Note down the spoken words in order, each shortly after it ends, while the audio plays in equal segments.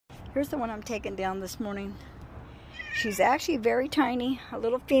Here's the one I'm taking down this morning. She's actually very tiny, a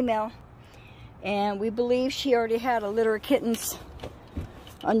little female, and we believe she already had a litter of kittens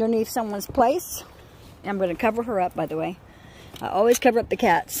underneath someone's place. I'm going to cover her up, by the way. I always cover up the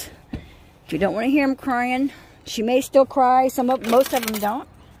cats. If you don't want to hear them crying, she may still cry. Most of them don't.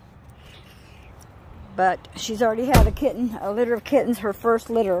 But she's already had a litter of kittens, her first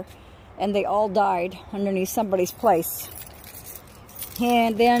litter, and they all died underneath somebody's place.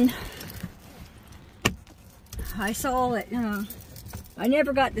 And then I saw it. I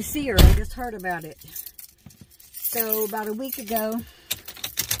never got to see her. I just heard about it. So about a week ago,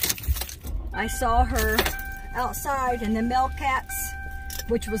 I saw her outside, and the male cats,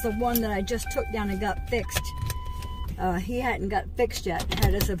 which was the one that I just took down and got fixed. He hadn't got fixed yet.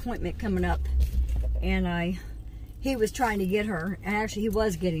 Had his appointment coming up, and he was trying to get her, and actually he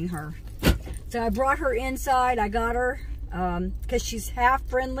was getting her. So I brought her inside. I got her because she's half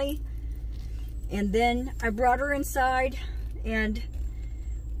friendly, and then I brought her inside, and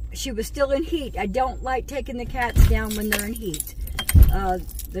she was still in heat. I don't like taking the cats down when they're in heat.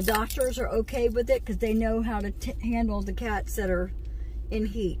 The doctors are okay with it because they know how to handle the cats that are in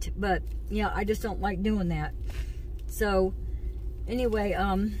heat. But, yeah, I just don't like doing that. So, anyway,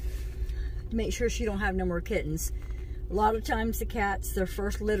 make sure she don't have no more kittens. A lot of times the cats, their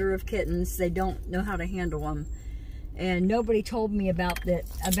first litter of kittens, they don't know how to handle them. And nobody told me about it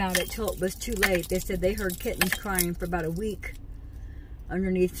till it was too late. They said they heard kittens crying for about a week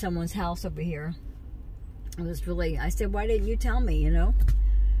underneath someone's house over here. It was really, I said, why didn't you tell me, you know?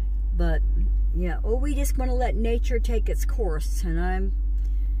 But, yeah, we just want to let nature take its course. And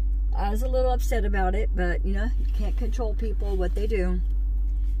I was a little upset about it, but, you know, you can't control people, what they do.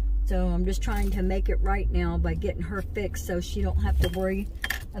 So I'm just trying to make it right now by getting her fixed so she don't have to worry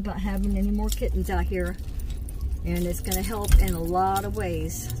about having any more kittens out here. And it's going to help in a lot of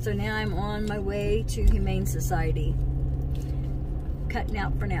ways. So now I'm on my way to Humane Society. Cutting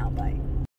out for now. Bye.